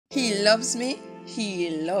He loves me,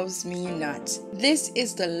 he loves me not. This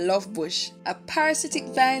is the love bush, a parasitic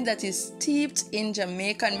vine that is steeped in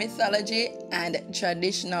Jamaican mythology and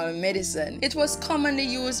traditional medicine. It was commonly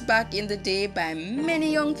used back in the day by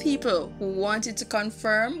many young people who wanted to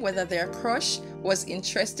confirm whether their crush was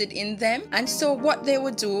interested in them, and so what they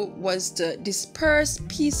would do was to disperse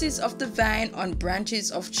pieces of the vine on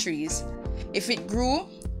branches of trees. If it grew,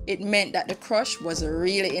 it meant that the crush was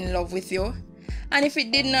really in love with you. And if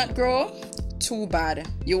it did not grow, too bad,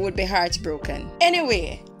 you would be heartbroken.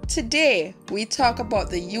 Anyway, today we talk about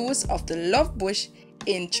the use of the love bush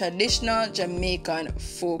in traditional Jamaican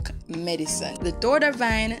folk medicine. The dodder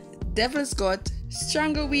vine, devil's gut,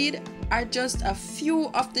 strangleweed are just a few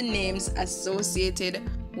of the names associated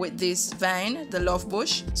with this vine, the love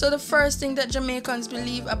bush. So the first thing that Jamaicans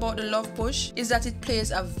believe about the love bush is that it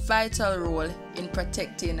plays a vital role in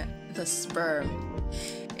protecting the sperm.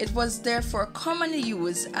 It was therefore commonly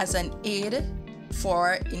used as an aid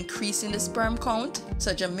for increasing the sperm count.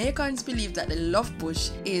 So Jamaicans believe that the love bush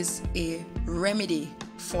is a remedy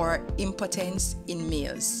for impotence in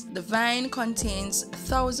males. The vine contains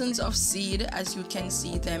thousands of seeds, as you can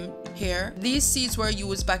see them here. These seeds were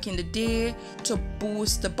used back in the day to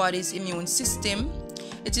boost the body's immune system.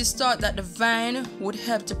 It is thought that the vine would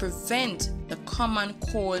help to prevent the common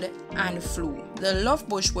cold and flu. The love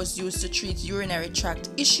bush was used to treat urinary tract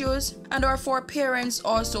issues, and our foreparents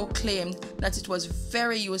also claimed that it was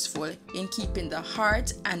very useful in keeping the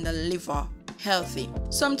heart and the liver healthy.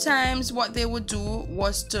 Sometimes what they would do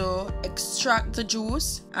was to extract the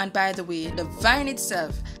juice, and by the way, the vine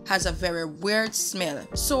itself has a very weird smell.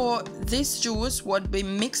 So this juice would be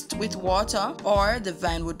mixed with water, or the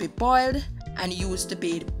vine would be boiled and used to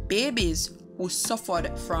bathe babies who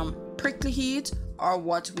suffered from prickly heat, or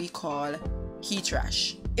what we call heat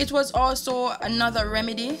rash. It was also another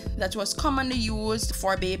remedy that was commonly used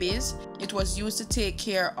for babies. It was used to take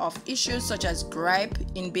care of issues such as gripe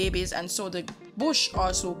in babies, and so the bush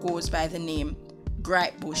also goes by the name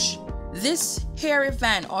gripe bush. This hairy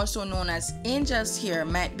vine, also known as angel's hair,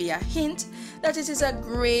 might be a hint that it is a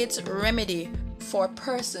great remedy for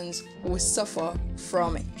persons who suffer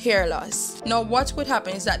from hair loss. Now what would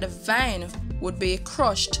happen is that the vine would be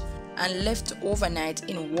crushed and left overnight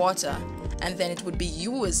in water, and then it would be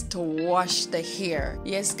used to wash the hair.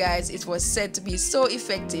 Yes guys, it was said to be so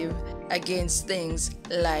effective against things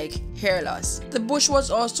like hair loss. The bush was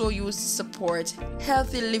also used to support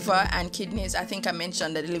healthy liver and kidneys. I think I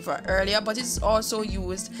mentioned the liver earlier, but it's also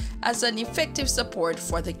used as an effective support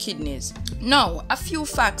for the kidneys. Now, a few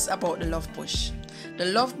facts about the love bush. The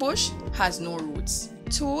love bush has no roots.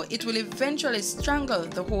 2, it will eventually strangle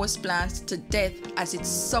the host plant to death as it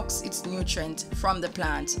sucks its nutrient from the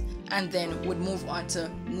plant and then would move on to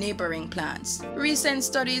neighboring plants. Recent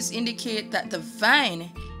studies indicate that the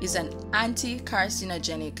vine is an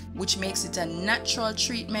anti-carcinogenic, which makes it a natural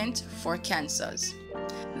treatment for cancers.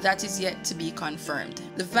 That is yet to be confirmed.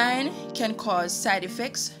 The vine can cause side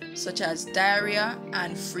effects such as diarrhea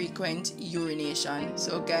and frequent urination.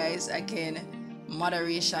 So guys, again,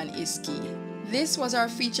 moderation is key. This was our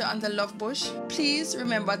feature on the love bush. Please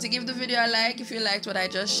remember to give the video a like if you liked what I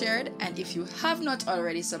just shared, and if you have not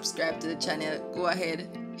already subscribed to the channel, go ahead,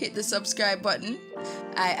 hit the subscribe button.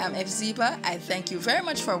 I am FZipa. I thank you very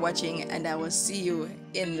much for watching, and I will see you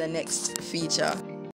in the next feature.